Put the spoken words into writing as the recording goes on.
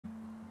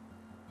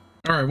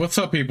All right, what's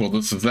up, people?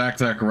 This is Zach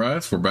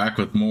Zacharias. We're back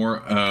with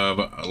more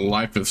of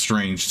Life is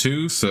Strange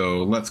 2,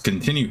 so let's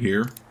continue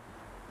here.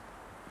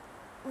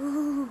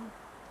 Ooh,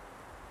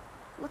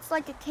 looks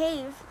like a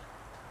cave.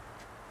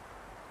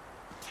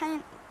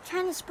 Kind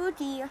of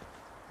spooky.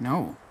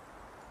 No,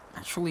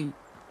 actually,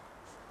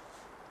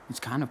 it's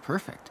kind of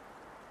perfect.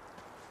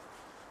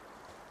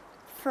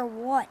 For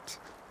what?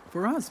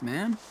 For us,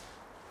 man.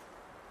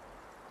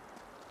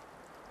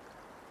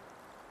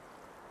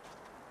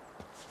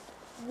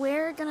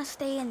 We're gonna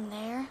stay in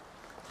there?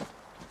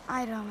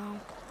 I don't know.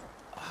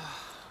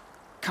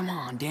 Come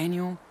on,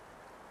 Daniel.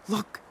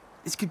 Look,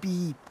 this could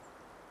be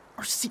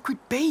our secret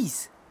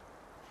base.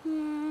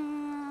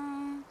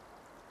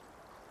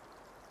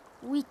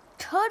 We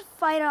could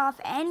fight off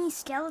any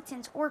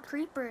skeletons or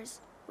creepers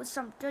with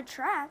some good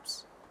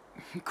traps.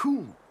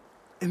 Cool.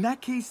 In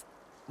that case,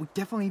 we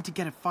definitely need to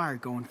get a fire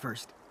going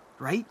first,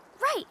 right?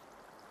 Right!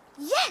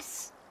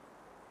 Yes!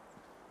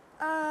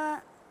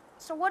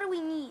 So what do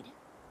we need?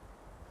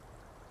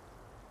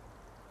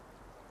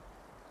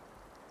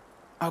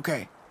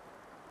 Okay.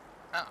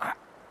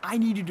 I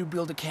need you to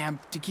build a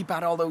camp to keep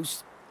out all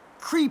those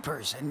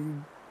creepers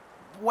and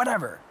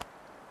whatever.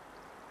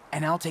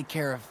 And I'll take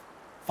care of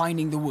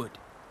finding the wood.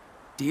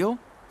 Deal?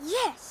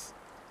 Yes!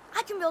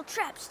 I can build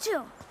traps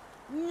too.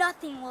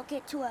 Nothing will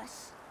get to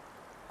us.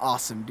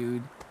 Awesome,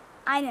 dude.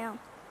 I know.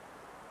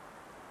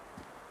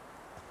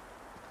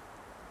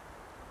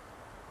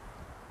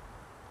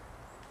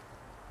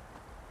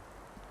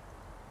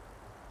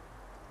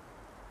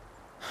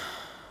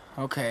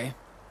 Okay.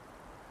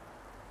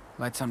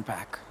 Let's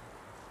unpack.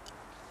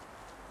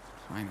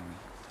 Finally.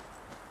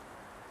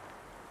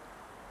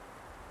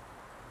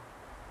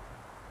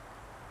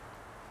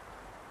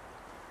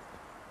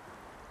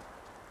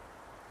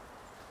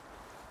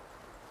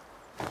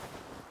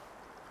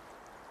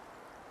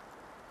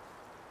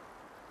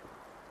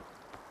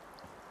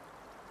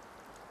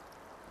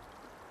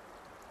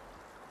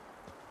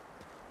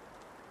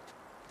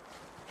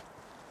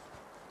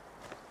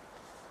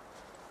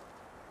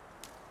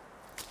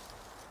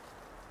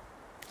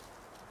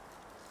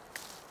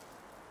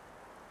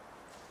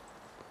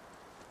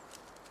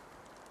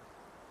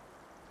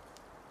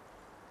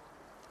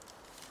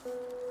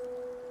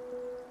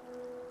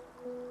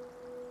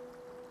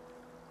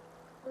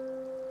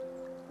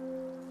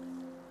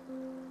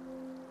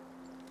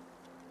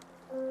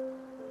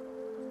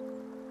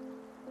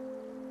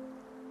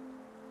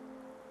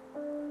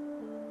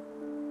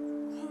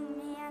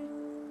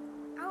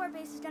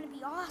 Base is gonna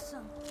be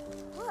awesome.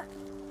 Look.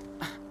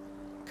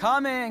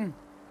 Coming!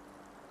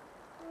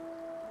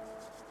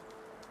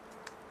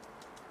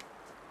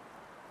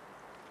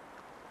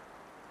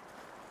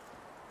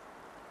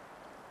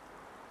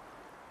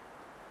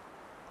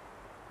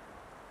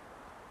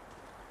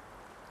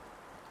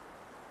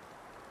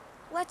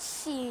 Let's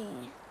see.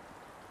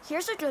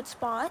 Here's a good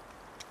spot.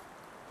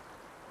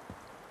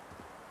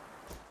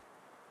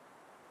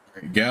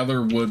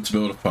 Gather wood to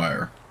build a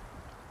fire.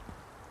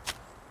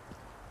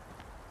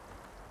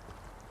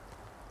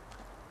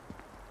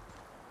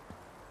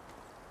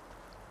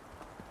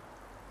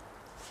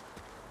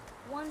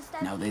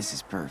 Now this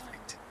is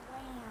perfect.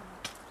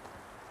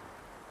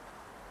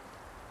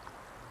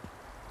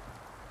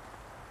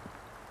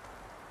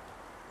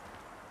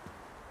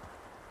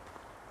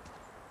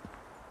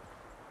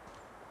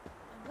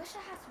 I wish I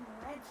had some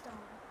redstone.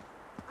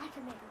 I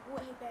could make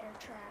way better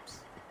traps.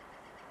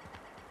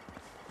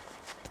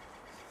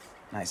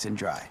 Nice and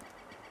dry.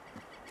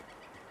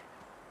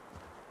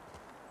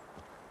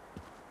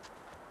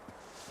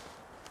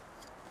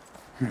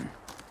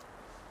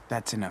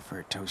 That's enough for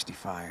a toasty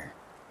fire.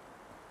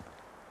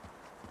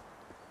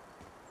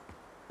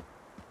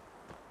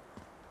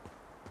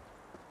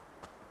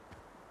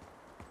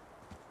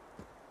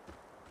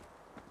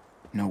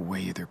 No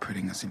way they're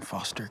putting us in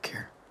foster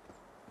care.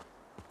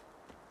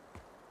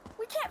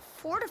 We can't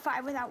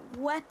fortify without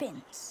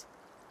weapons.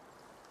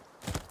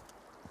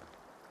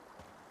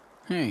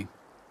 Hey,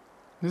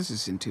 this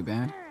isn't too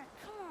bad.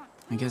 Come on.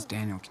 I guess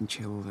Daniel can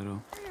chill a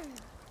little.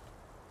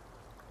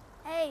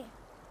 Hey,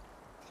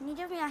 can you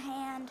give me a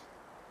hand?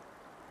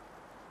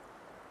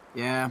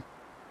 Yeah.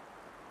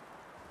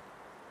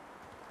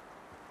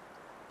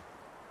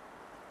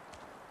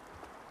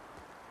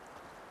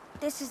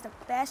 This is the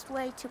best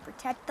way to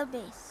protect the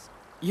base.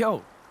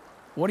 Yo,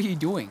 what are you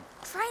doing?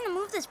 Trying to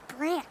move this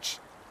branch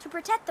to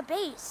protect the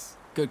base.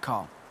 Good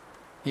call.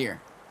 Here,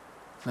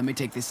 let me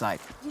take this side.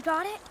 You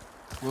got it?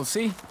 We'll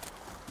see.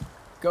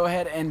 Go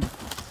ahead and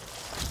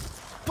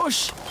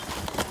push.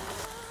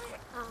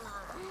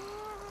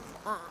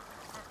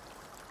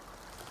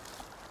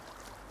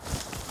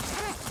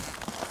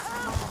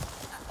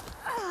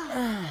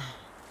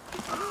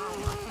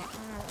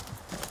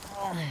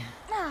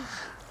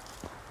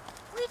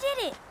 We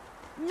did it!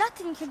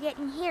 Nothing can get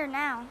in here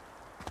now.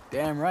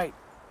 Damn right.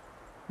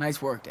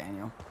 Nice work,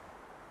 Daniel.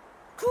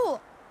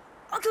 Cool.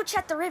 I'll go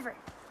check the river.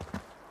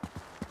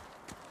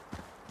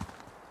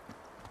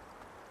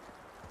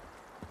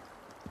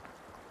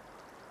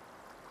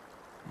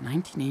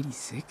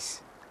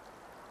 1986?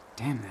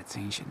 Damn, that's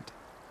ancient.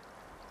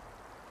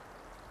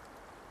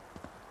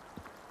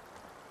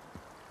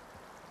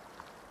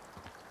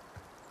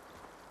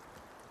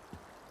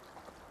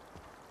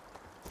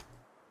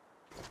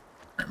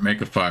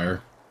 make a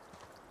fire.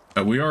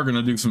 We are going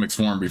to do some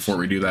exploring before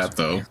we do that,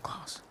 though. Here,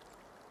 Klaus.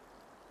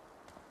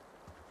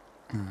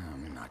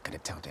 I'm not gonna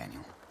tell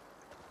Daniel.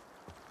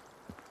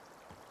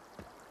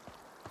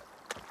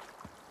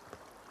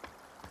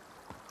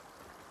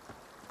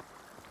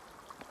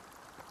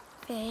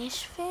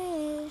 Fish,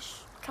 fish.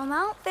 Come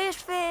out, fish,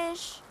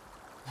 fish.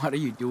 What are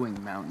you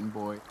doing, mountain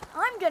boy?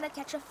 I'm gonna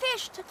catch a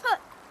fish to cook.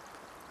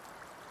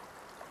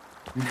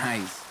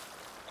 Nice.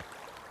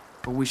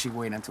 But we should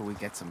wait until we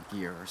get some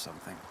gear or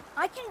something.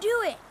 I can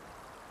do it.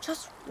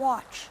 Just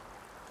watch.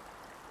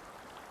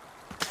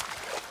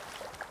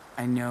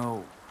 I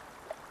know.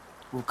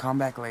 We'll come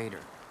back later.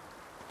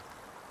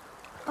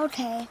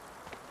 Okay.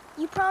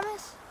 You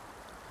promise?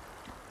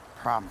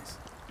 Promise.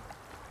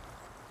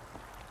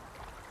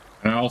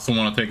 And I also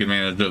want to take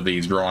advantage of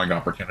these drawing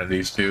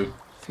opportunities, too.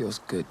 Feels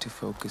good to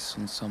focus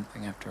on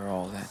something after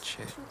all that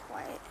shit. Too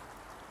quiet.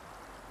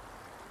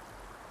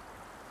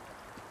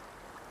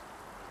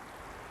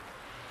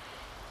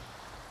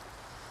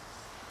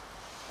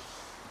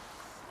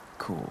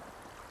 Cool.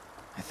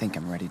 I think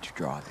I'm ready to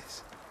draw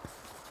this.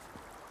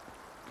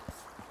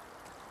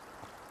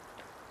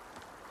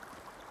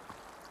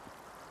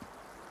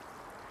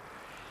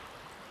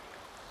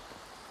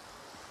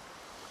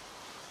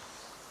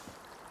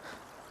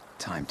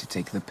 Time to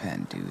take the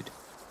pen, dude.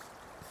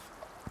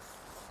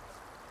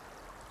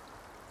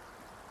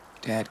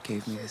 Dad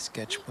gave me this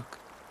sketchbook.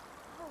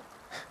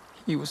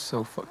 He was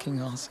so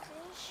fucking awesome.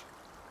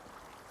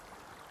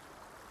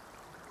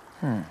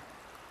 Fish.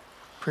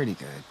 Pretty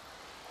good.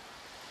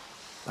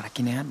 But I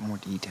can add more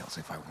details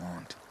if I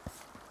want.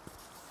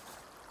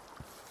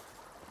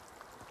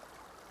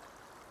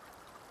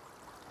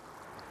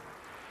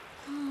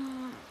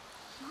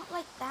 Not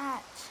like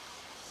that.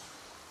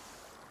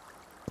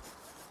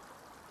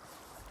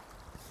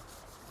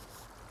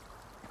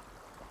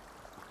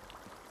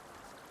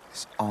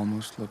 This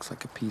almost looks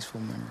like a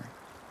peaceful memory.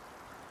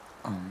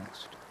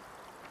 Almost.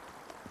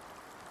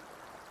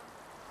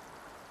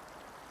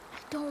 I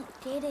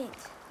don't get it.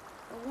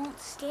 It won't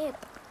skip.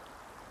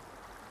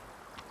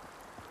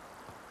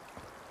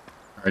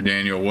 All right,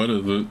 Daniel, what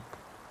is it?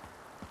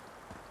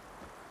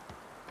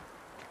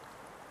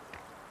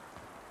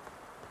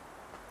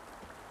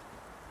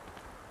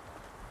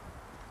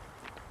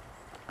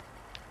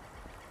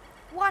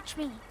 Watch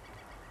me.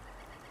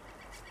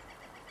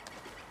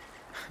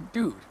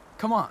 Dude,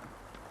 come on.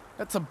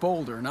 That's a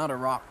boulder, not a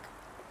rock.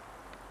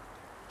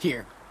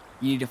 Here,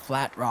 you need a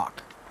flat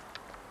rock.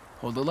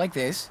 Hold it like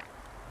this.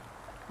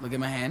 Look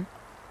at my hand.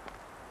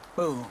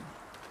 Boom.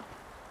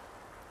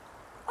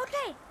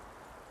 Okay.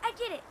 I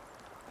get it.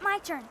 My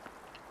turn.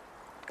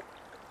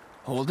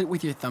 Hold it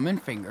with your thumb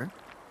and finger.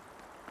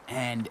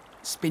 And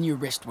spin your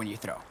wrist when you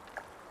throw.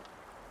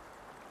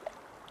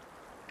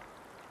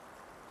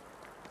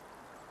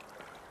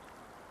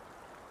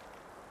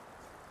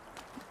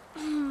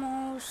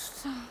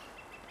 Almost.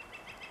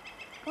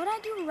 What'd I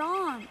do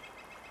wrong?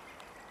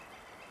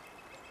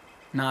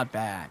 Not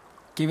bad.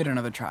 Give it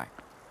another try.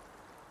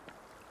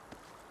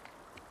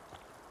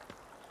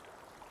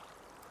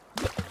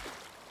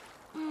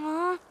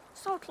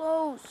 So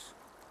close.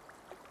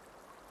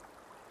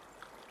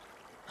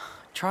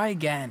 Try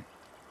again.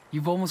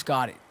 You've almost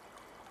got it.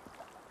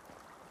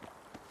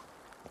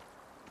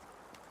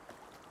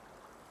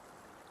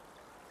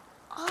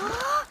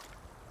 Ah!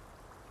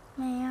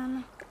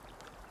 Man.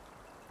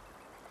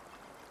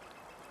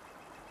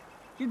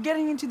 You're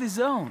getting into the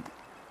zone.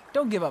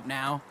 Don't give up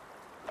now.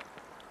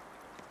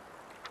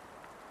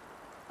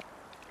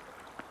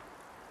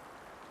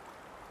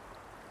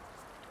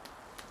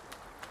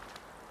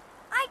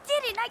 I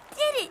did it! I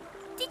did it!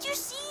 Did you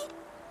see?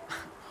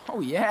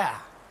 Oh yeah.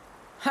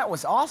 That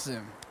was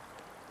awesome.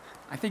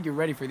 I think you're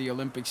ready for the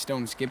Olympic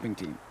stone skipping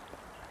team.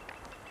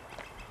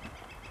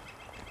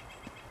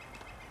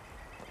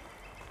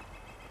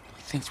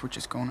 He thinks we're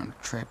just going on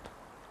a trip.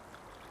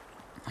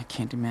 I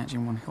can't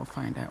imagine when he'll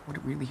find out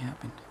what really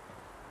happened.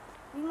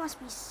 We must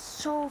be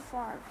so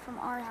far from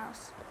our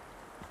house.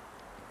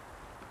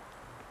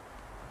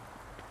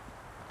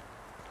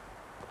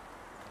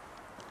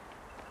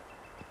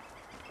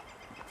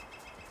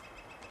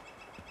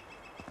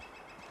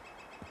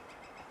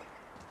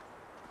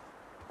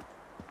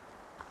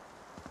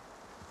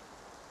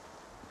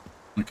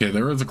 Okay,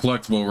 there is a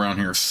collectible around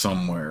here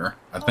somewhere.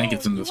 I think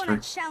it's in this You wanna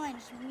tree.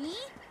 challenge me?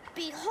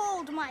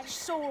 Behold my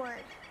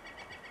sword.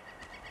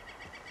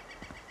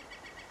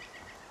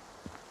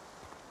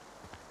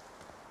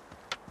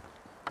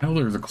 I know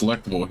there's a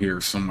collectible here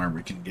somewhere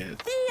we can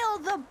get. Feel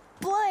the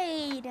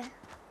blade.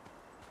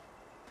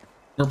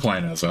 We're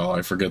playing as Al,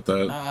 I forget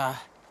that.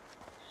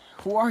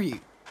 Who are you?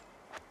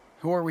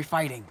 Who are we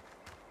fighting?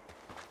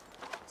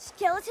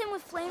 Skeleton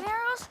with flame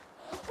arrows?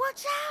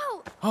 Watch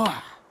out!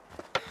 Oh,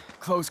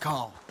 close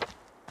call.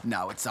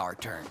 Now it's our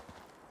turn.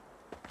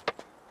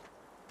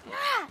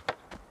 Ah!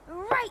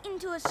 Right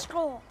into a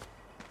skull.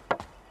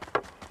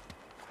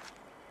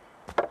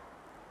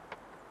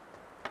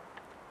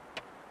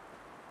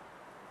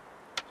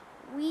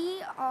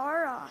 We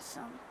are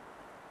awesome.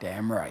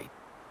 Damn right.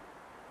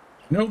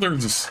 You know,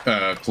 there's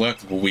a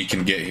collectible we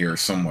can get here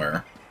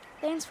somewhere.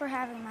 Thanks for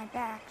having my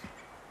back.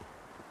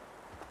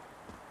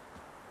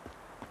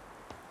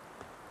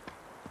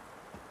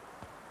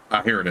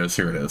 Ah, here it is.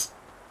 Here it is.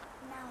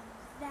 Now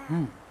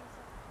that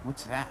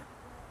What's that?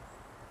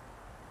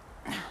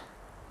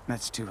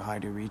 That's too high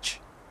to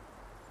reach.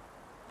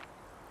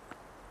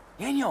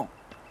 Daniel,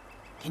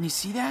 can you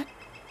see that?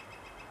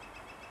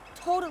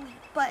 totally,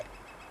 but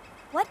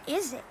what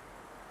is it?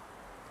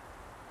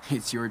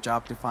 It's your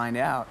job to find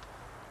out,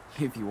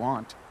 if you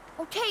want.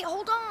 Okay,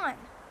 hold on.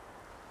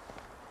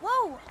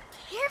 Whoa,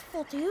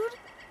 careful, dude.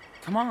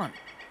 Come on,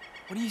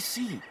 what do you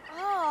see?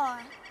 Oh,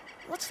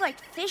 looks like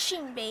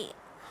fishing bait.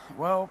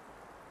 Well,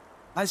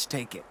 let's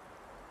take it.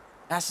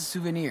 That's a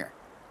souvenir.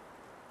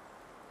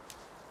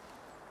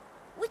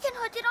 We can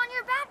hook it on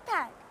your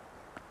backpack.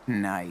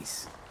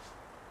 Nice.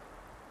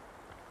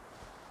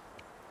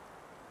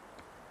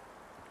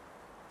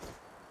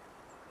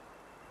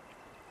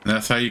 And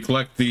that's how you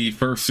collect the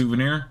first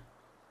souvenir.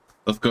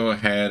 Let's go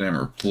ahead and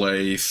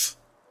replace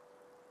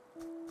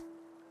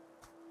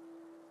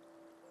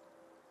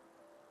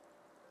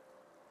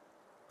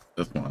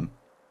this one.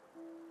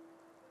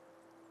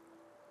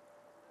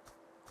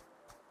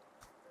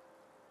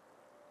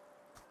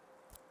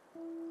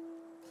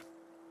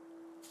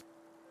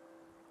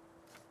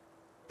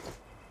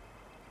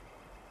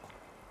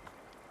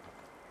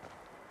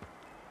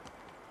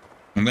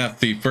 And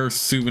that's the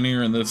first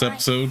souvenir in this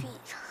episode. My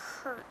feet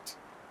hurt.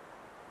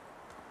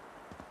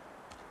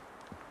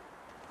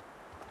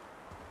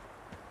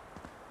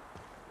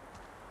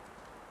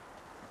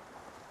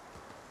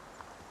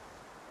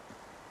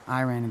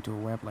 I ran into a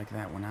web like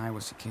that when I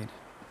was a kid.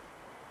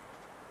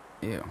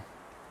 Ew.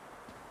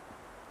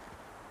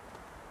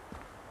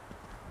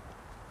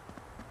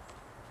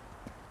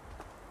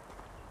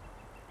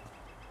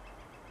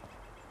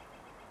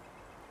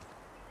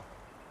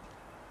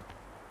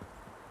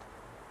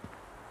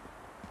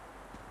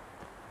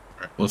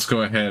 Let's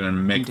go ahead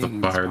and make the digging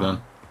this fire then.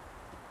 spot.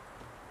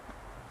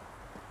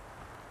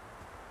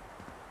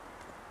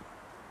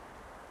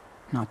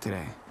 Not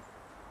today.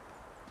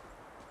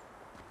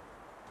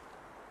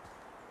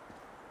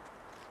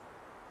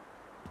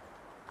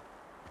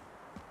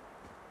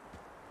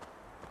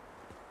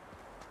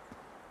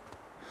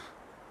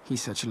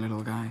 He's such a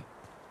little guy,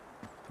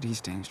 but he's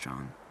staying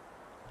strong.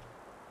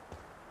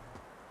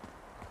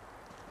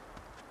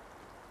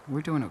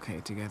 We're doing okay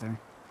together.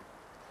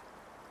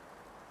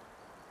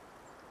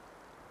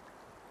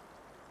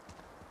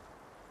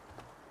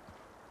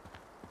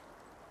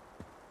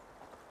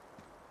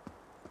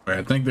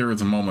 I think there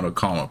is a moment of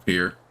calm up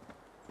here.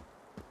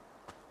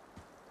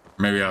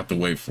 Maybe I have to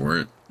wait for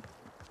it.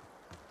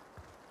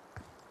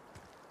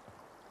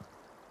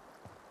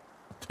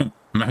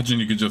 Imagine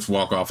you could just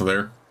walk off of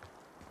there.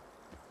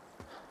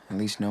 At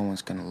least no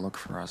one's gonna look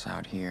for us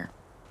out here.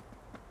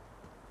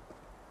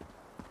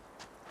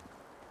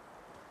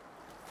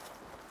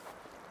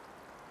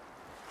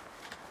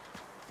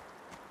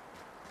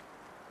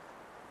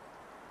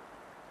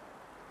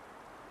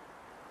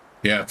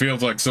 Yeah, it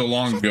feels like so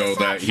long Check ago this out,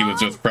 that he was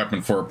Sean. just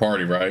prepping for a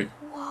party, right?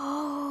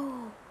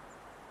 Whoa,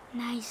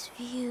 nice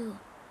view.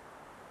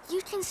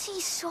 You can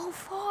see so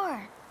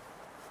far.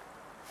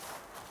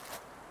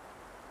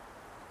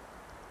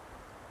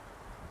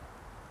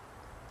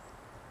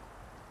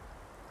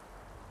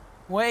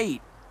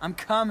 Wait, I'm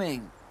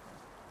coming.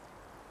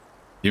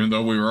 Even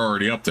though we were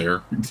already up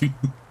there.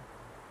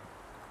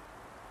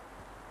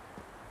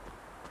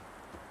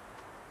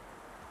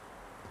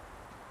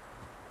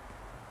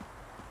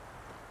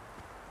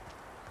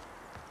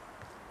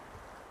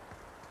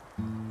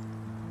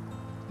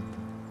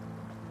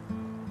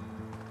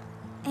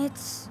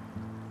 It's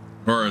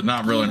Or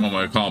not really a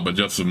moment of calm, but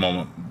just a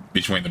moment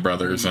between the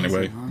brothers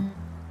anyway. Huh?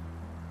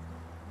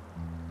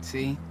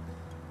 See?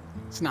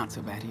 It's not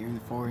so bad here in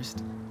the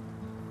forest.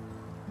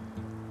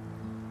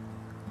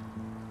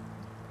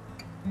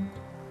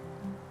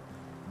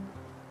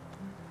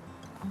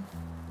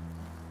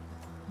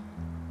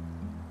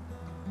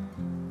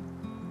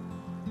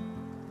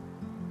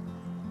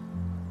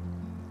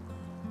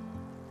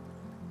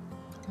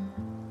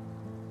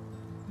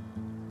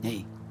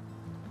 Hey,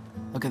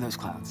 look at those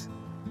clouds.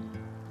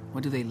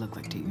 What do they look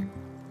like to you?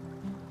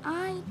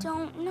 I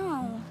don't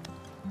know.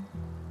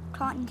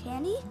 Cotton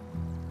candy?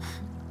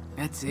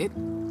 That's it?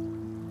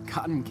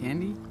 Cotton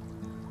candy?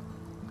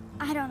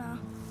 I don't know.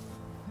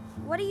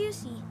 What do you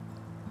see?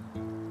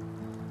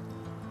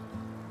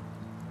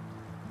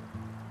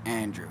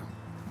 Andrew.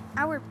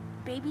 Our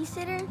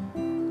babysitter?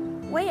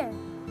 Where?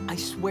 I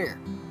swear.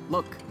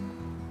 Look.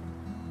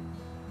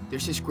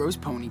 There's his gross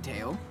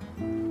ponytail.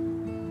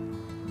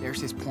 There's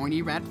his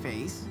pointy rat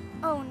face.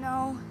 Oh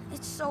no,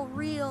 it's so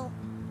real.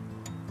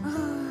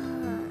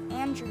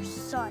 Andrew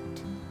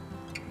sucked.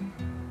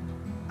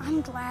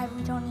 I'm glad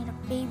we don't need a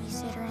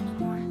babysitter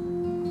anymore.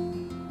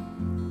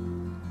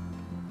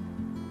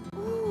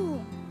 Ooh,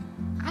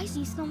 I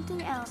see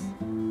something else.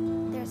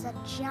 There's a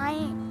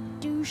giant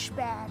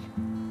douchebag.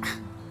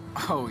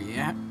 Oh,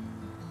 yeah?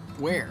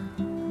 Where?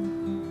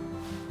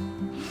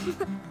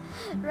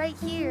 Right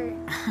here.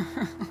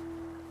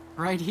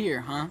 Right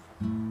here, huh?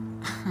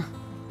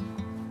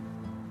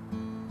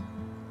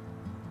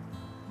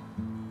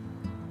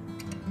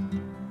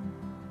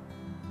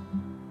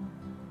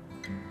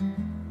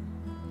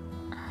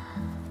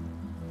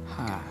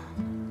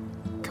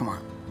 Come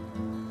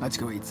on. Let's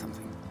go eat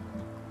something.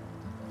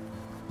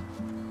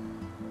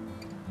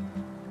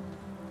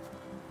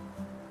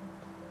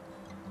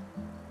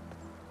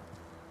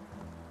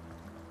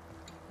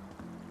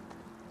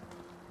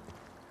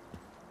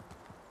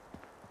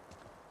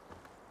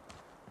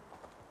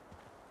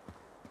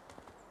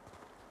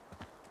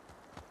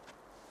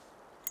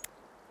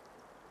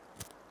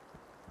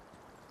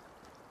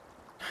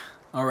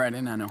 All right,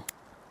 Enano.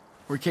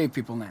 We're cave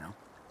people now.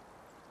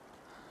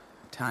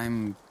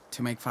 Time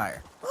to make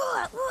fire.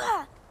 Ooh,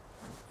 ooh,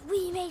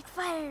 we make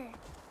fire.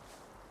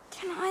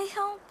 Can I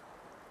help?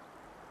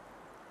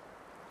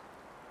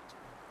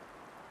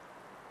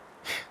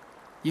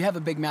 You have a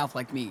big mouth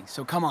like me,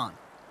 so come on.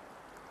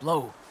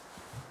 Blow.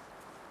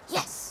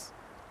 Yes.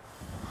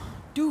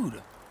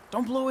 Dude,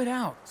 don't blow it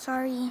out.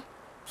 Sorry.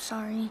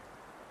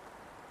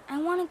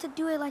 I wanted to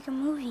do it like a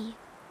movie.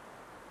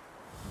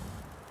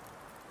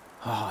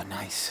 Oh,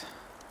 nice.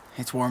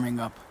 It's warming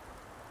up.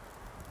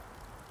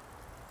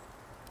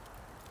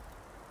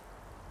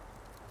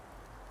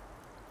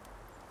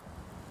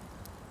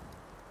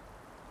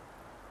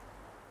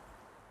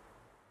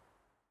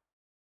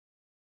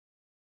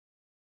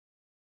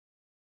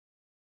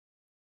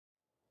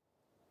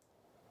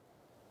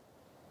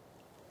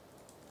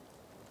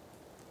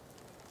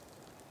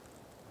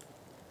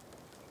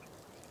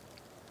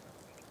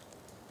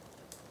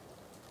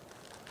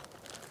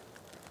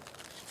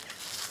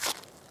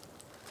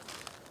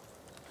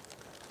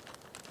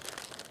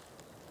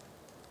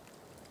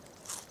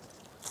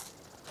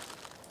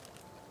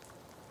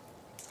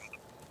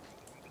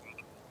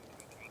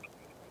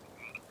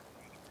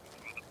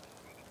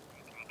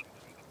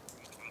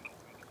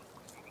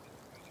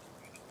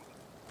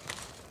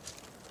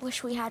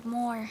 Wish we had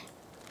more.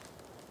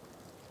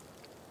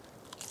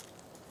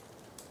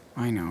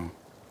 I know.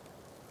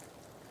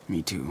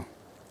 Me too.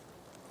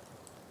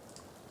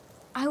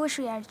 I wish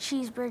we had a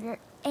cheeseburger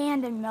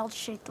and a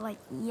milkshake like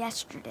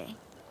yesterday.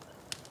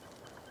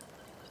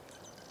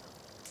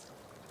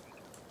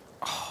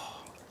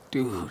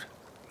 Dude,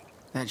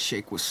 that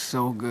shake was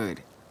so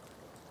good.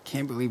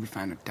 Can't believe we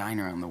found a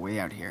diner on the way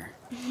out here.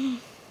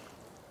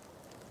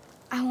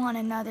 I want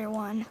another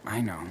one.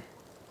 I know.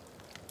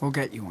 We'll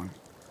get you one.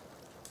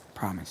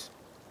 Promise.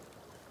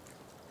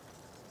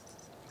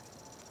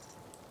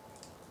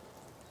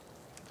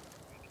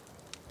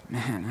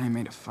 Man, I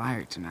made a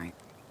fire tonight.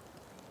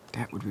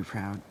 Dad would be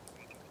proud.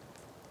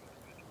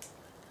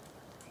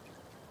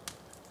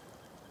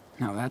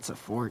 Now that's a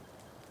fort.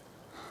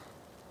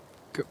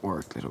 Good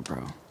work, little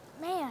bro.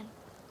 Man,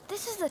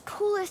 this is the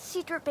coolest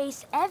secret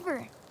base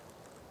ever.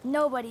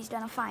 Nobody's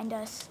gonna find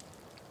us.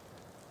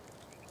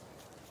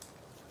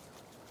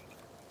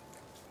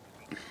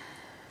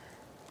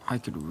 I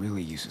could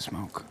really use a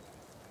smoke.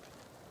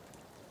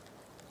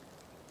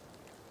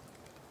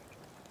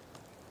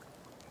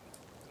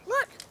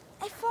 Look,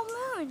 a full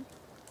moon.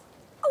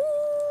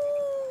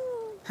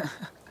 Ooh!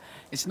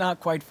 It's not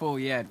quite full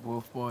yet,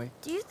 Wolf Boy.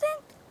 Do you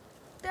think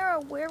there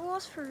are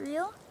werewolves for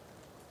real?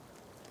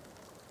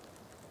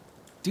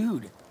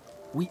 Dude,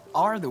 we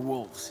are the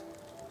wolves.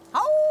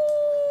 Ow!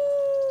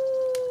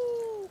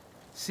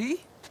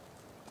 See?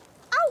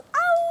 Ow! Ow!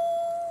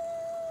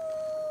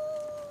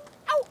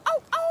 Ow!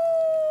 Ow! Ow!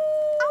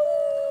 Ow!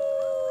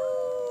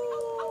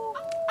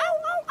 Ow! Ow!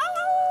 Ow!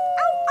 Ow!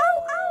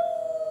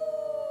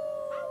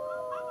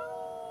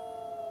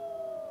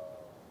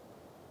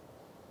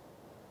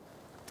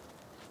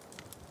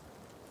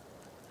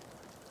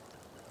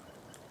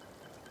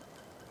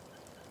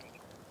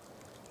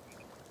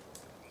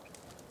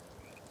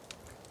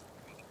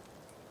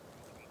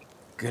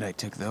 Good I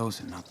took those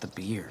and not the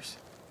beers.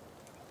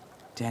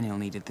 Daniel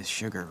needed this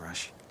sugar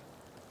rush.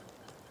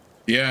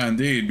 Yeah,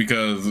 indeed,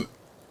 because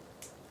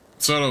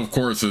soda, of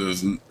course,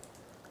 is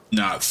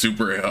not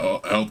super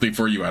healthy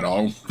for you at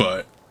all,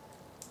 but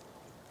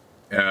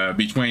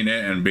between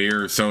it and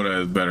beer,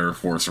 soda is better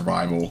for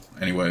survival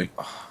anyway.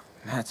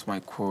 That's my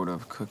quota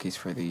of cookies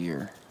for the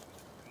year.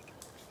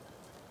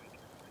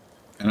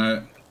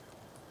 And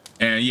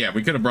yeah,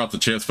 we could have brought the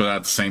chips, but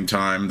at the same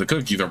time, the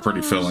cookies are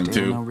pretty filling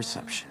Still too. no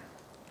reception.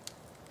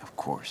 Of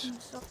course. I'm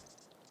so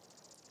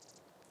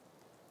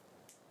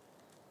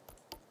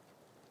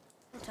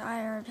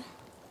tired.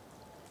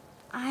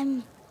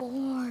 I'm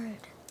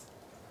bored.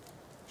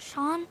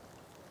 Sean,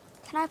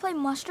 can I play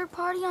Mustard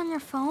Party on your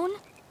phone?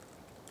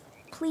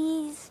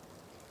 Please?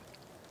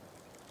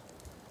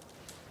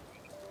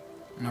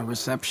 No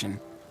reception,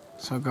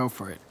 so go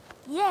for it.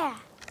 Yeah.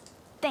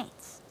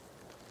 Thanks.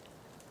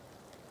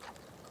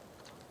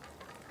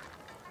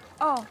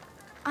 Oh,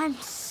 I'm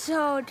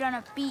so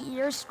gonna beat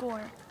your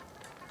score.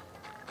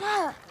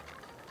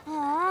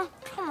 Aw,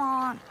 come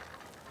on.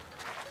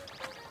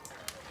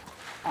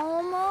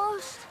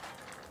 Almost?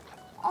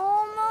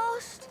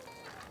 Almost?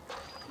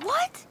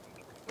 What?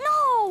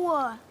 No!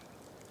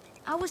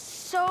 I was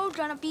so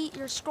gonna beat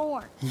your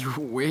score. You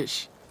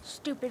wish.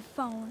 Stupid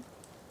phone.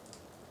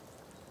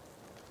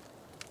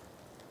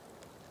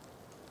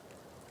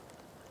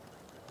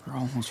 We're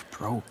almost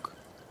broke.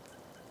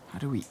 How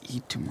do we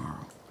eat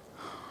tomorrow?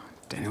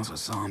 Daniel's a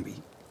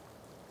zombie.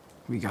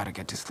 We gotta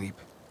get to sleep.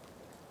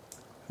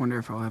 Wonder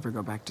if I'll ever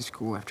go back to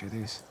school after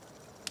this.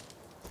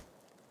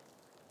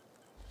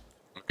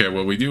 Okay,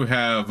 well, we do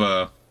have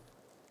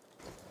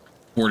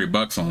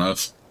 $40 on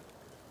us.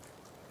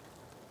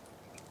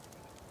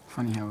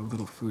 Funny how a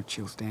little food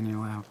chills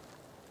Daniel out.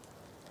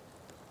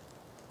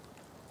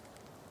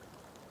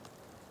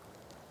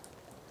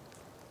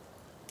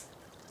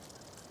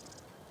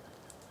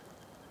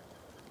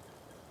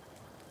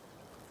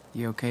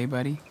 You okay,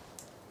 buddy?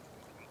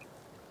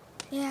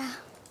 Yeah.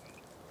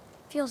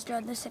 Feels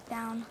good to sit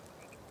down.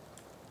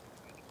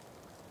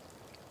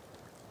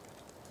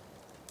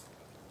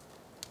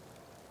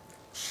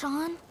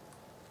 Sean,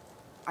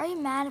 are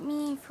you mad at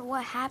me for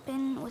what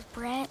happened with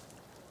Brett?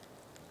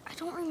 I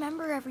don't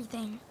remember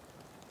everything.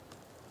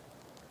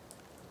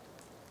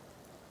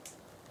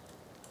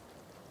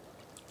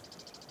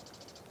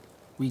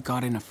 We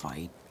got in a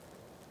fight.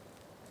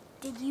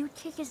 Did you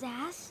kick his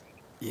ass?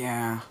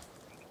 Yeah,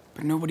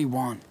 but nobody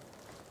won.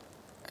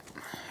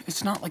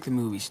 It's not like the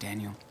movies,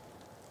 Daniel.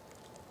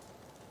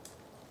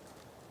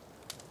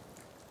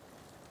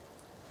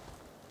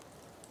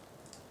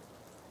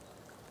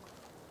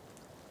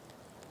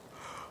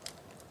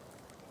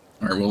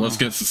 All right, well, let's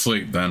get to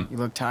sleep then. You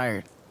look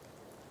tired.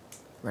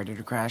 Ready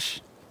to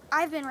crash?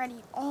 I've been ready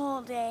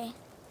all day.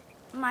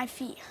 My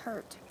feet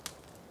hurt.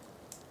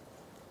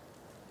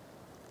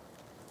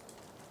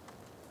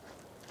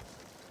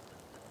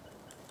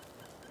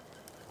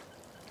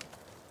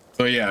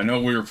 So yeah, I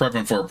know we were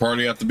prepping for a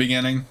party at the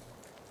beginning.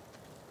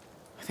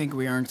 I think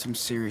we earned some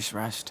serious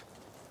rest.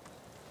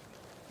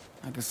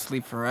 I could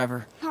sleep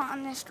forever. Not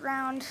on this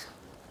round.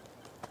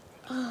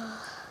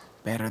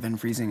 Better than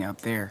freezing out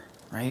there,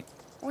 right?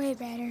 Way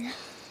better.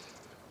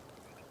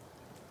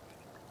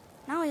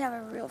 Now we have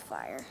a real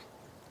fire.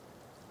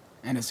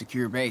 And a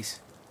secure base.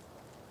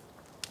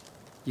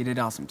 You did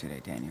awesome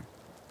today, Daniel.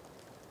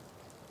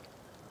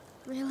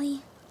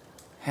 Really?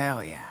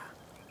 Hell yeah.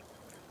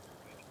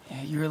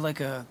 Yeah, you're like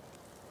a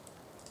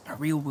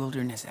real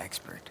wilderness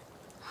expert.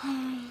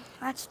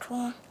 That's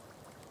cool.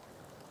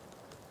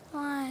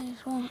 Eyes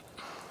won't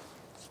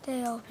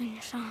stay open,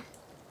 Sean.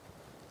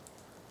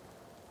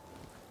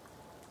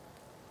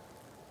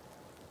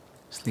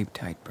 Sleep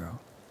tight, bro.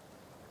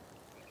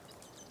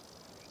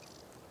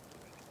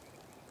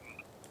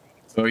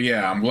 So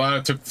yeah, I'm glad I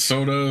took the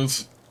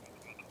sodas,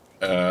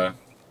 and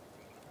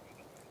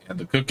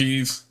the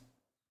cookies.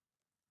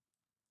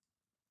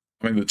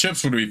 I mean, the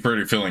chips would be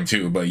pretty filling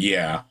too, but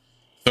yeah,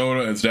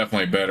 soda is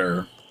definitely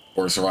better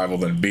for survival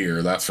than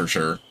beer, that's for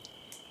sure.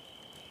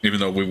 Even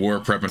though we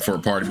were prepping for a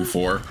party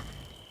before.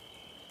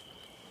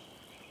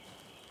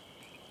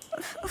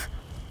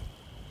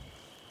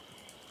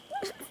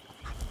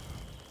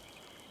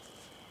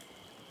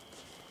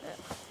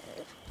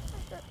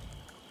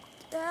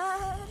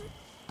 Dad?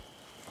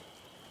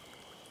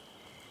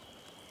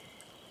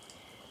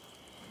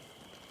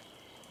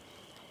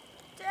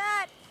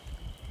 Dad,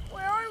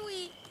 where are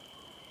we?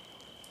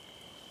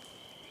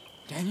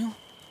 Daniel?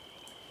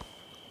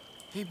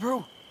 Hey,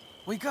 bro.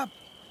 Wake up.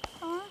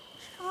 Huh?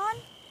 Sean?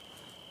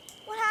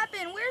 What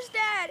happened? Where's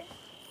Dad?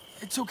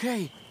 It's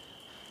okay.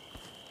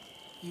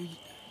 You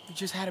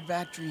just had a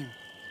bad dream.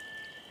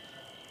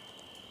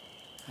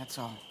 That's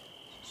all.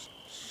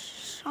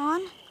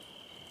 Sean?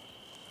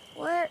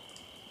 Where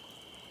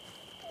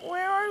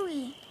are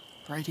we?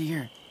 Right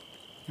here.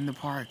 In the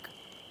park.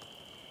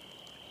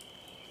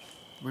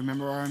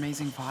 Remember our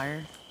amazing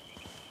fire?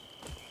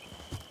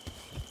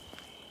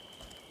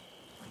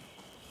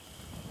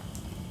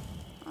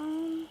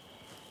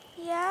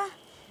 Yeah?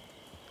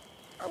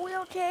 Are we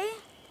okay?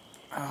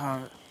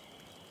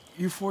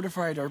 You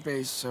fortified our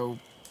base, so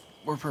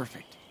we're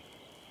perfect.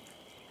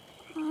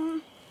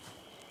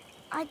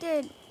 I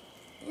did.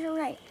 You're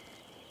right.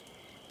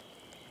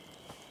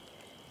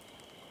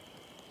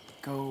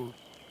 Go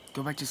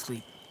back to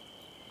sleep.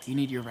 You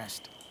need your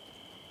rest.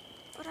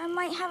 But I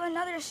might have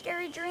another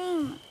scary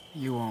dream.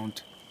 You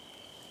won't.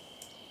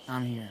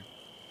 I'm here.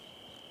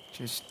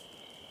 Just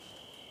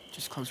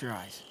close your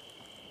eyes.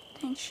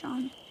 Thanks,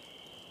 Sean.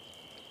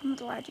 I'm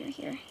glad you're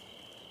here.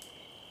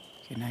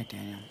 Good night,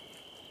 Daniel.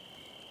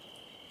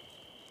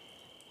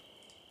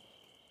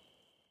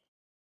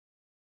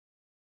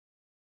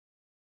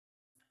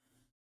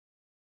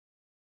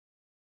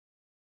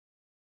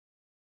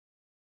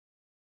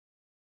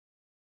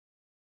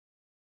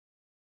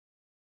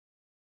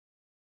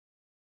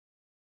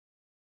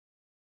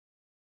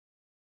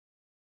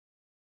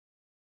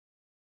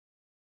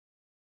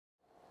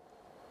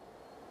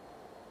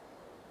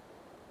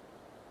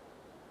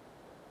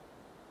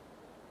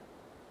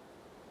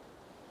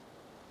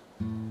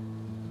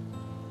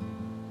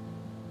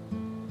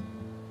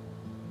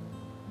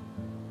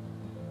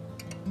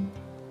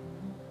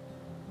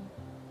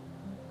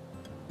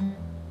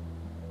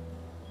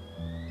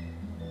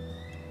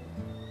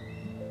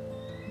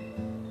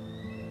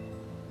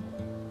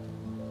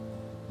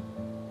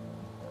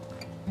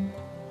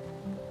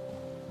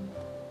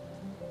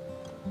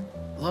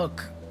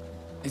 Look,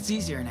 it's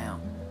easier now.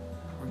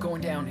 We're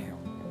going downhill.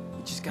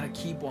 We just gotta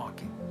keep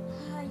walking.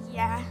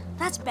 Yeah,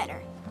 that's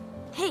better.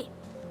 Hey,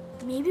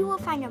 maybe we'll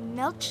find a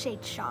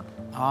milkshake shop.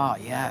 Ah,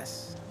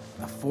 yes.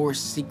 The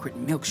Forest Secret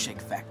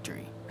Milkshake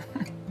Factory.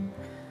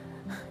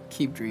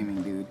 Keep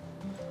dreaming, dude.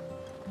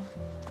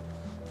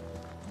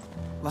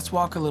 Let's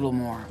walk a little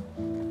more.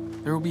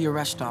 There will be a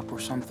rest stop or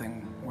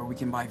something where we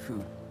can buy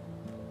food.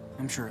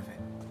 I'm sure of it.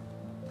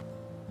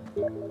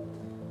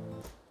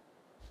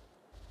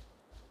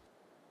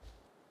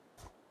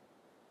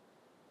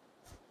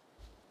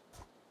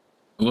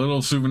 A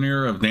little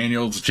souvenir of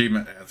Daniel's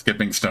achievement at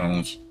skipping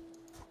stones.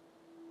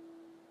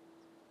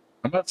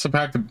 I must have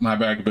packed my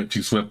bag a bit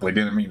too swiftly.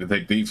 Didn't mean to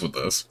take these with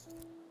us.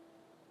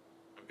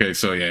 Okay,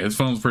 so yeah, his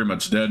phone's pretty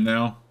much dead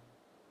now.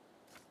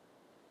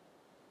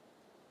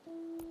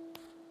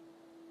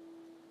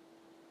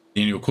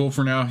 Daniel cool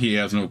for now. He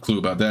has no clue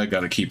about that.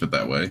 Gotta keep it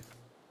that way.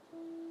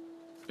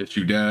 Miss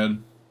you,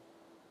 Dad.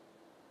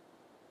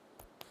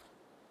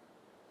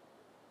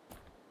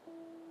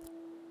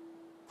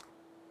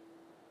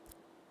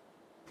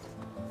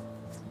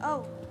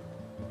 Oh,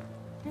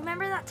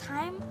 remember that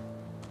time?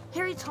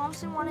 Harry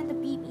Thompson wanted to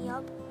beat me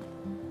up.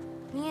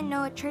 Me and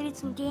Noah traded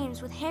some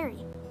games with Harry.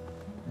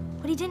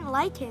 But he didn't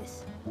like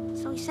his,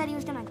 so he said he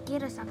was gonna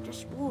get us after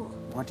school.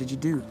 What did you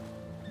do?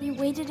 We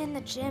waited in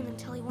the gym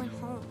until he went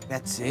home.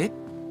 That's it?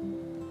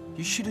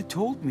 You should have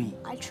told me.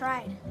 I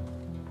tried,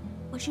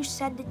 but you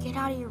said to get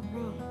out of your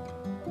room.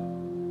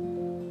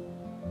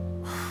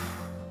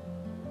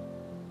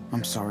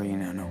 I'm sorry,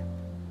 Nano.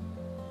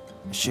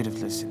 I should have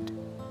listened.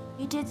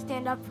 You did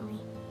stand up for me,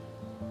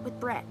 with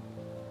Brett,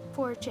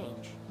 for a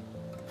change.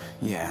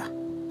 Yeah.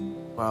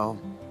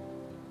 Well,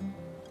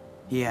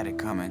 he had it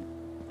coming.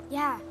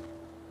 Yeah,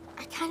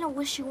 I kind of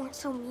wish you weren't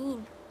so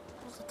mean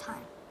all the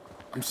time.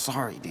 I'm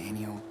sorry,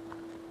 Daniel.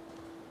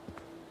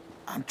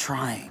 I'm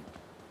trying.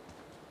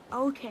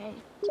 Okay.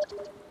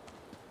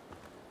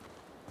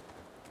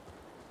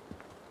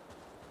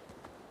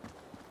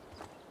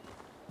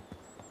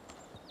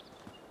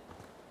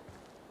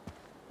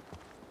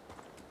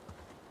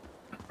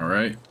 All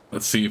right,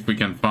 let's see if we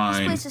can This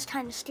find. place is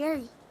kind of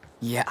scary.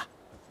 Yeah,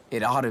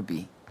 it ought to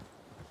be.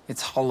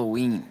 It's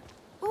Halloween.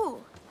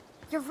 Ooh,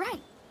 you're right.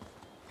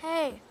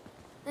 Hey,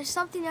 there's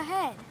something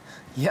ahead.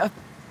 Yep.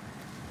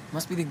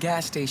 Must be the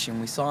gas station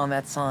we saw on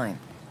that sign.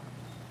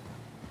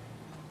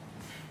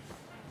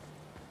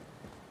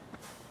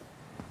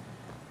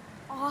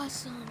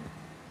 Awesome.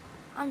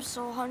 I'm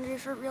so hungry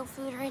for real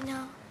food right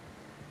now.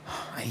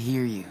 I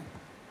hear you.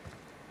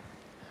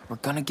 We're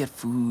gonna get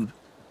food,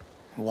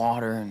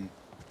 water, and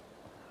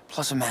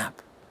plus a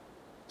map,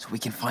 so we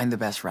can find the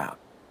best route.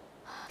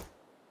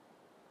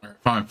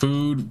 Find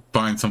food,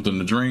 find something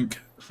to drink,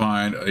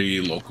 find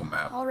a local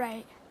map. All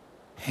right.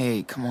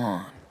 Hey, come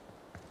on.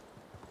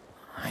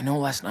 I know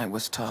last night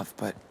was tough,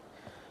 but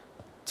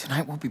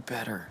tonight will be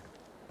better.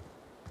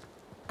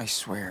 I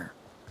swear.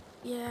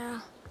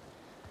 Yeah.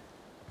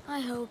 I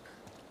hope.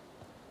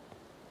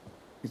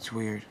 It's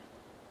weird.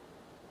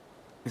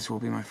 This will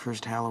be my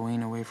first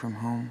Halloween away from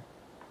home.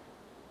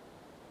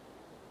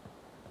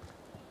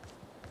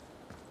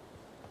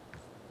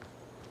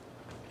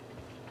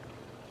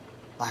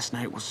 Last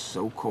night was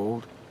so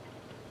cold.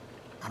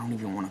 I don't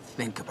even want to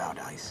think about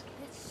ice.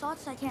 It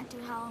sucks I can't do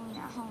Halloween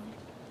at home.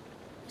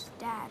 It's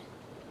Dad.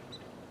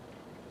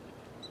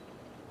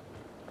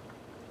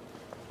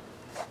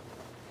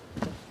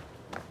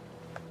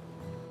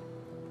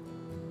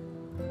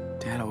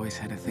 Dad always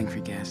had a thing for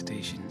gas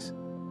stations.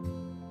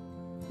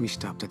 We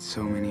stopped at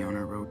so many on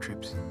our road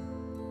trips.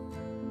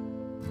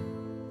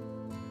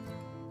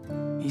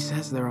 He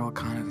says they're all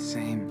kind of the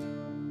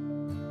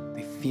same.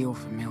 They feel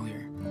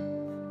familiar.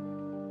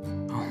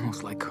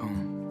 Almost like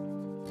home.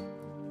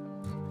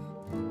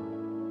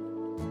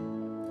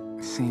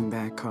 Same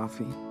bad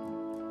coffee.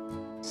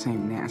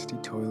 Same nasty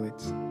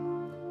toilets.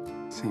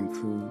 Same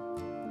food.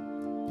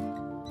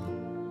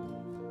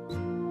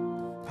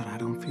 But I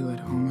don't feel at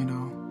home at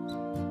all.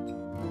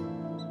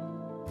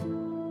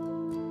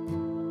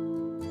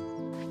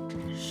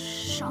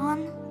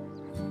 Sean,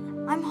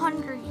 I'm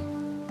hungry.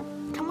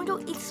 Can we go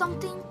eat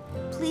something,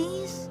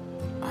 please?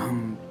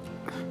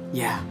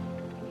 Yeah.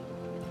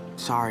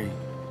 Sorry.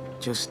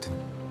 Just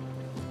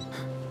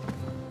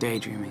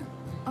daydreaming.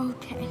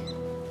 Okay.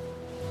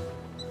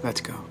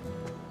 Let's go.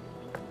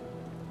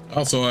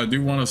 Also, I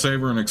do want to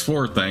savor and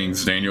explore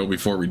things, Daniel,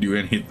 before we do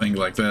anything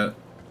like that.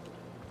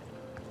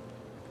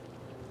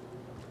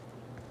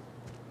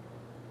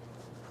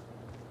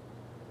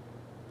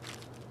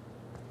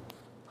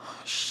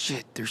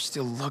 Shit, they're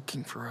still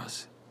looking for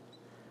us.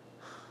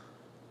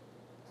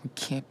 We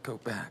can't go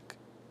back.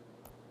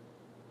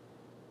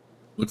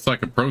 Looks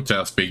like a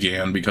protest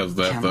began because of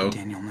that, Can't though. let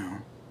Daniel know.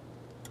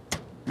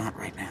 Not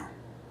right now.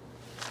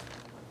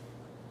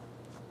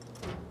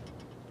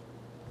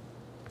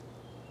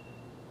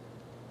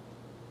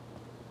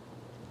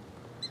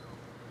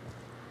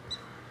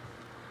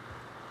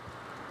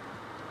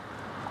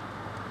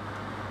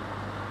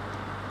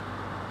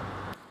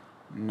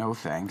 No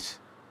thanks.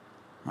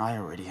 I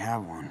already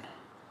have one.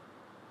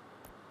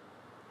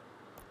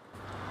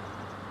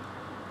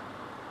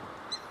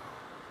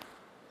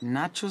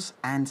 Nachos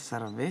and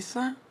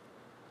cerveza?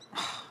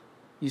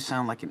 You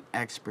sound like an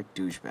expert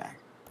douchebag.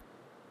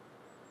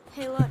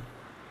 Hey, look.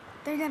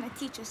 They're gonna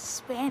teach us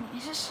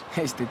Spanish.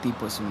 Este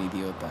tipo es un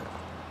idiota.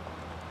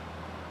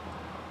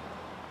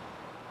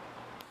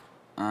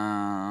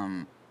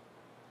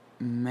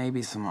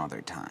 Maybe some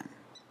other time.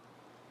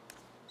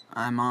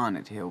 I'm on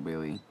it,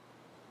 hillbilly.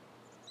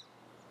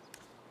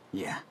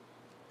 Yeah,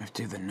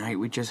 after the night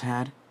we just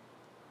had,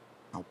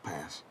 I'll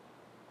pass.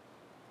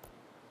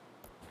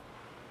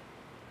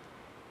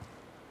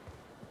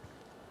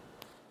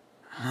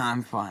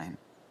 I'm fine.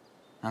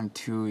 I'm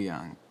too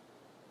young.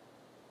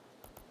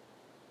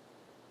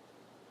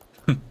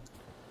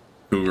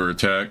 Cougar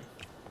attack.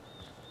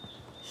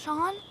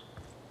 Sean?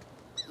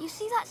 You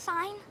see that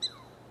sign?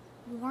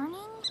 Warning?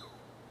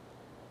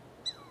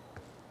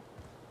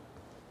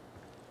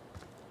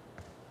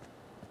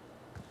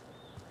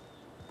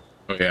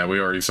 Oh yeah, we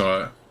already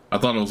saw it. I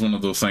thought it was one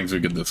of those things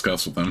we could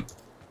discuss with him.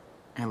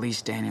 At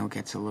least Daniel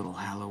gets a little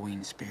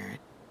Halloween spirit.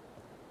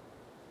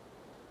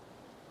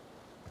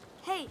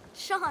 Hey,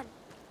 Sean.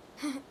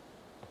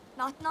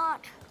 Knock,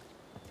 knock.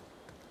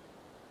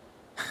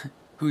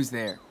 Who's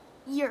there?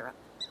 Europe.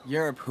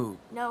 Europe who?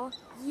 No,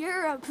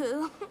 Europe.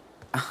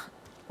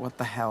 What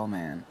the hell,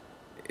 man?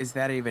 Is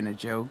that even a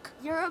joke?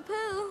 Europe.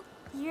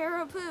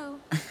 Europe.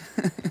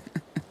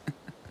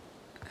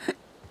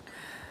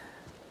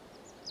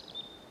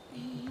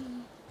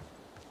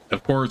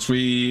 Of course,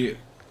 we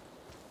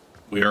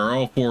are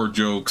all for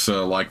jokes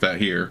like that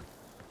here.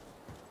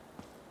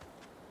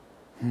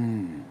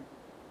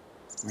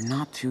 We're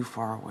not too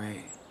far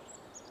away.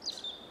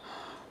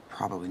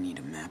 Probably need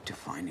a map to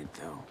find it,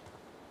 though.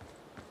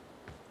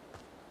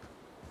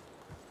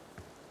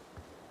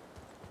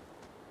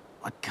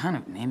 What kind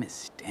of name is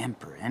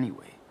Stamper,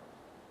 anyway?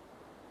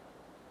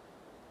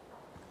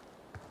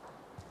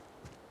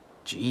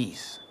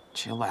 Jeez,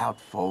 chill out,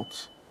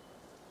 folks.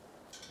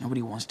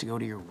 Nobody wants to go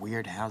to your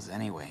weird house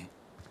anyway.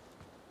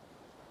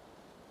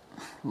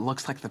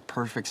 Looks like the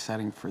perfect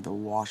setting for the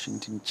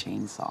Washington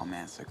Chainsaw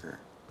Massacre.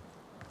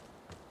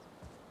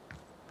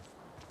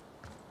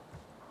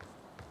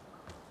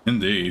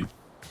 Indeed.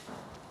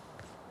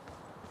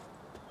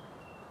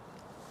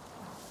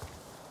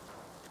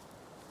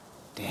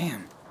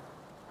 Damn.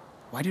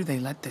 Why do they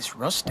let this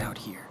rust out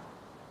here?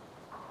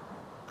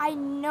 I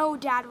know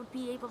Dad would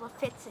be able to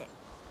fix it.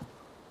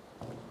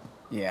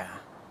 Yeah.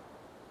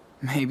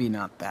 Maybe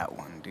not that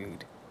one,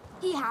 dude.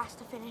 He has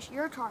to finish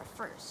your car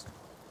first.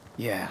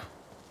 Yeah.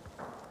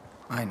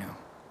 I know.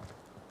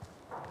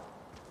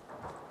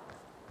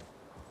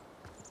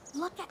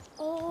 Look at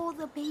all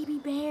the baby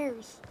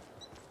bears.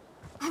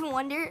 I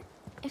wonder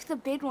if the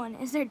big one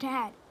is their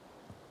dad.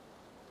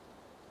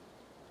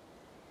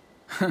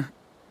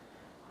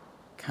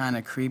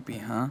 Kinda creepy,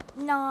 huh?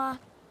 Nah,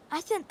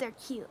 I think they're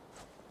cute.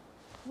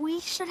 We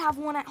should have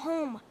one at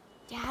home.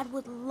 Dad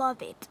would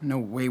love it. No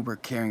way we're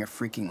carrying a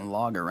freaking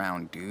log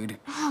around, dude.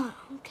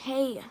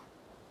 Okay.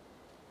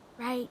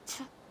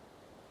 Right.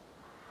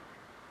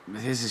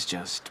 This is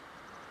just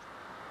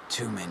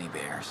too many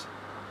bears.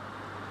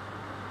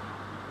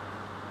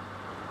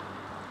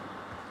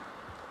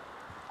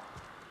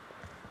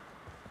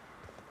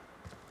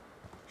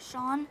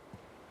 Sean,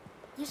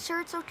 you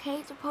sure it's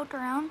okay to poke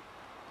around?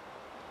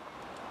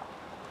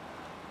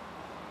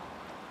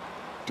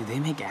 Do they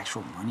make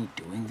actual money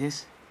doing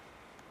this?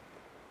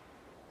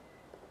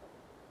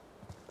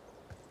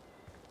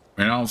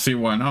 I mean, I don't see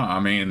why not. I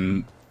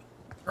mean,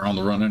 they're on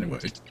the run anyway.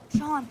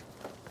 Sean,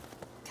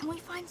 can we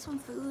find some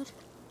food?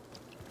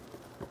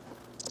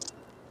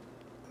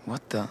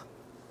 What the?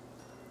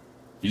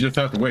 You just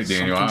have to wait,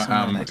 Daniel. Something's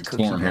under I'm that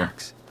exploring cookie here.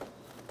 box.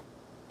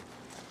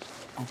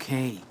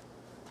 Okay.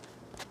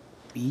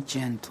 Be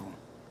gentle.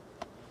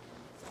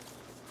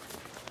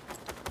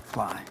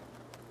 Fly.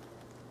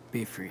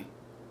 Be free.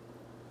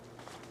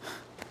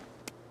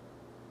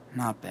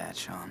 Not bad,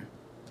 Sean.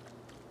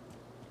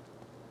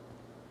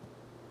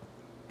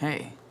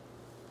 Hey,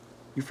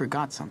 you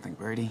forgot something,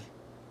 Birdie.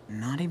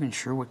 Not even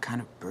sure what kind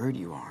of bird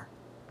you are,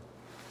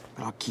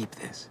 but I'll keep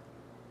this.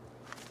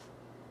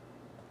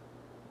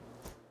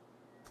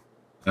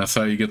 That's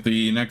how you get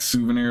the next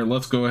souvenir.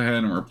 Let's go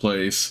ahead and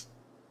replace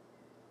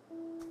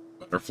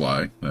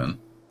Butterfly then.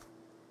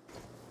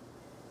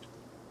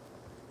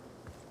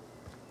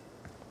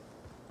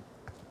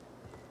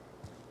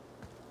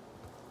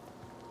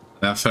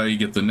 That's how you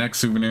get the next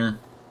souvenir.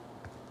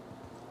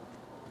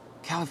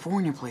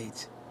 California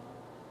plates.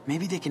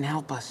 Maybe they can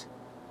help us.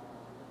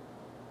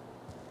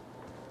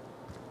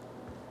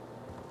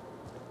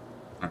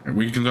 All right,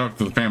 we can talk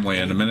to the family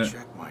in a minute.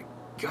 Check my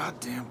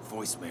goddamn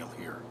voicemail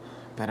here.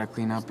 Better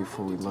clean up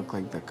before we look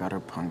like the gutter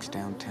punks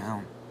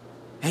downtown.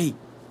 Hey,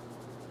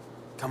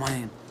 come on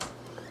in.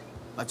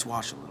 Let's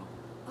wash a little.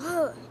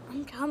 Ugh,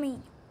 I'm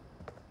coming.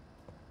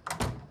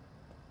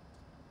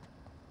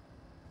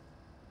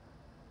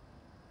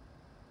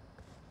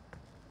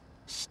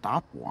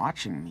 Stop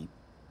watching me,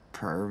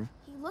 perv.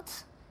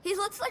 He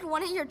looks like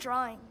one of your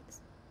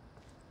drawings.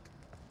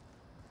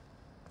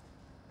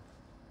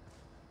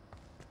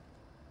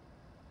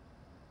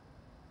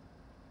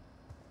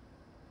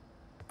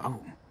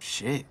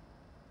 shit.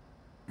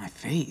 My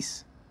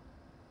face.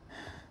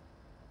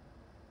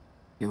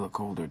 You look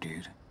older,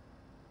 dude.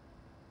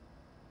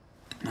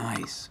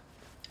 Nice.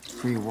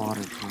 Free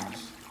water for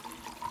us.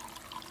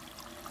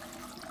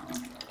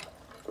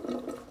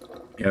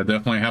 Yeah,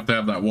 definitely have to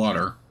have that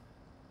water.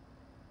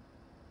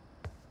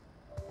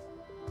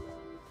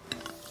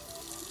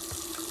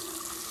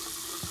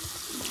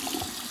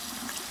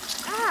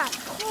 Ah,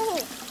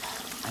 cold.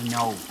 I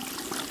know.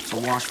 So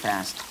wash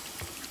fast.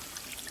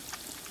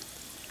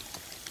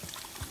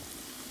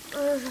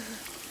 Ugh,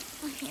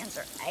 my hands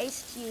are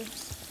ice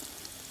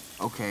cubes.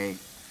 Okay,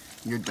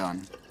 you're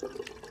done.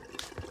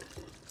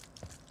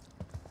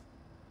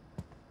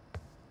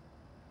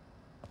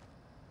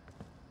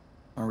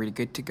 Are we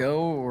good to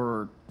go,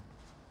 or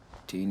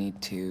do you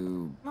need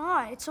to...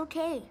 Nah, it's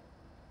okay.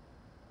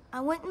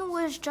 I went in the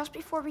woods just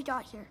before we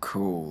got here.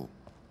 Cool.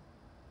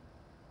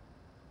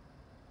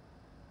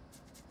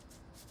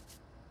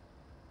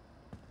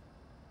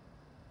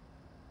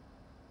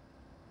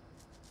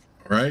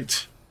 All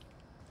right.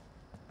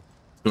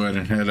 Go ahead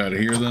and head out of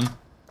here then.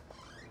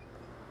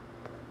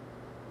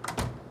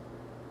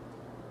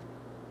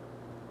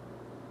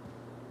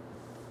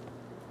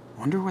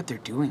 Wonder what they're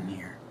doing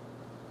here.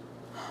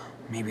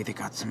 Maybe they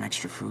got some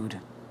extra food.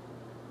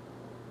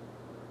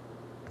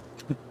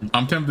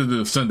 I'm tempted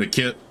to send the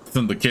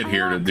kid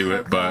here to do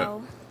it, but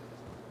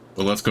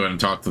let's go ahead and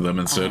talk to them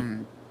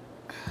instead.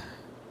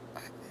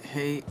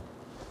 Hey.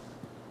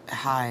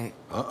 Hi.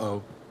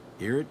 Uh-oh.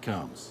 Here it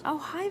comes. Oh,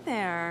 hi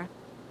there.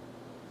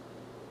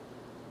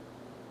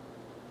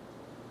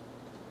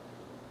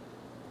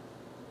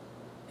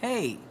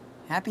 Hey,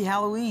 happy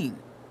Halloween.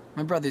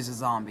 My brother's a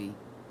zombie.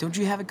 Don't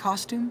you have a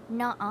costume?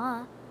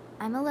 Nuh-uh.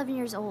 I'm 11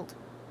 years old.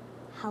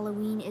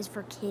 Halloween is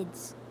for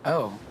kids.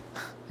 Oh,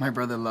 my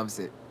brother loves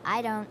it.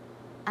 I don't.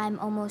 I'm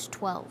almost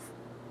 12.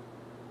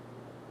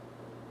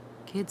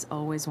 Kids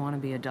always want to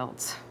be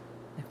adults.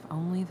 If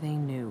only they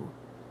knew.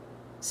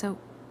 So,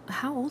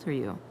 how old are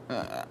you?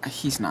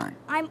 He's 9.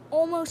 I'm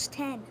almost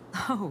 10.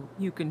 Oh,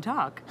 you can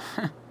talk.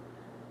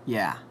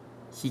 Yeah,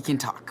 he can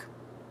talk.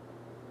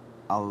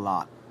 A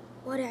lot.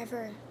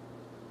 Whatever.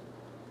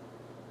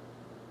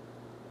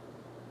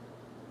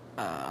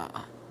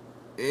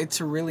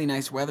 It's a really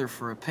nice weather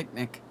for a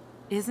picnic.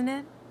 Isn't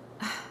it?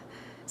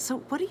 So,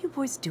 what are you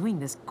boys doing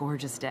this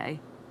gorgeous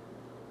day?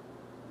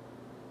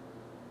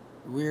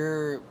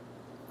 We're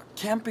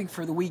camping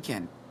for the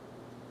weekend.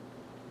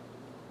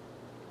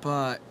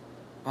 But,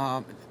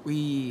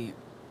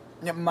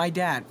 my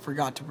dad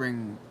forgot to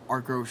bring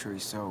our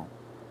groceries, so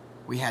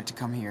we had to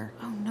come here.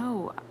 Oh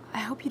no, I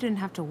hope you didn't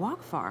have to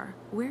walk far.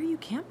 Where are you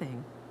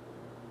camping?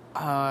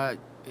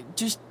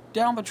 Just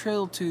down the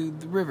trail to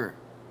the river.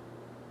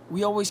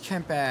 We always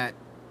camp at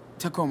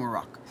Tacoma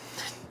Rock.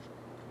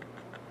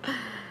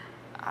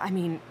 I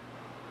mean,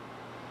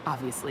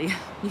 obviously,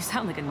 you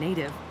sound like a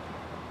native.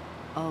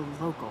 A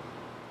local.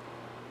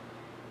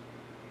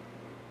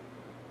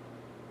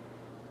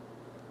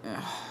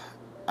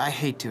 I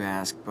hate to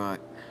ask, but,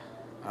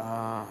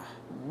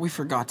 we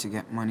forgot to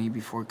get money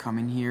before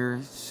coming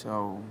here,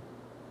 so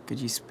could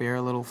you spare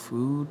a little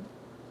food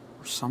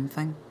or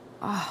something?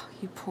 Oh,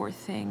 you poor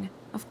thing.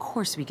 Of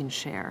course we can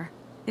share.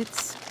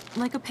 It's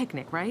like a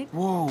picnic, right?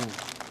 Whoa.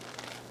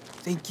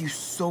 Thank you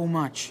so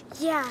much.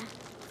 Yeah,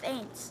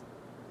 thanks.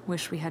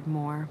 Wish we had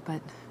more,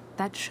 but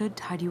that should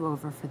tide you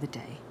over for the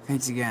day.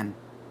 Thanks again.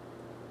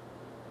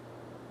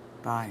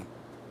 Bye.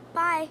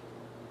 Bye.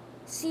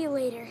 See you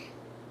later.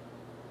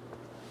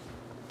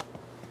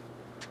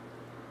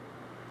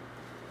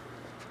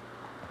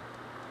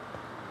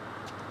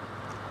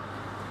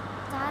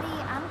 Daddy,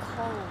 I'm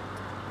cold.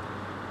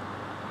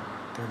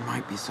 There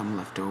might be some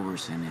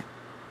leftovers in it.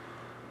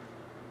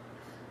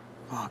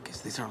 Fuck,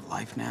 is this our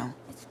life now?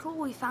 It's cool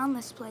we found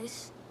this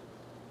place.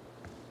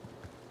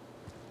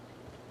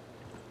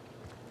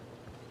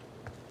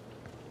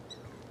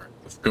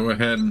 Let's go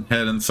ahead and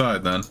head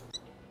inside then.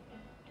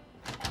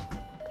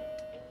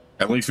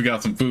 At least we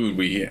got some food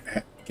we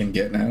can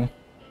get now.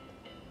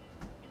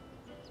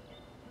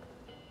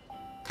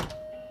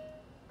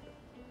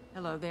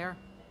 Hello there.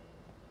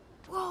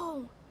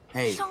 Whoa!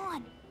 Hey.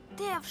 Sean,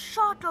 they have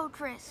Choco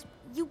Crisp.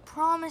 You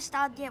promised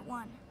I'd get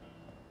one.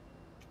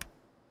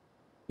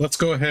 Let's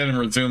go ahead and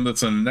resume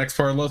this in the next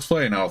part of Let's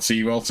Play, and I'll see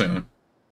you all soon.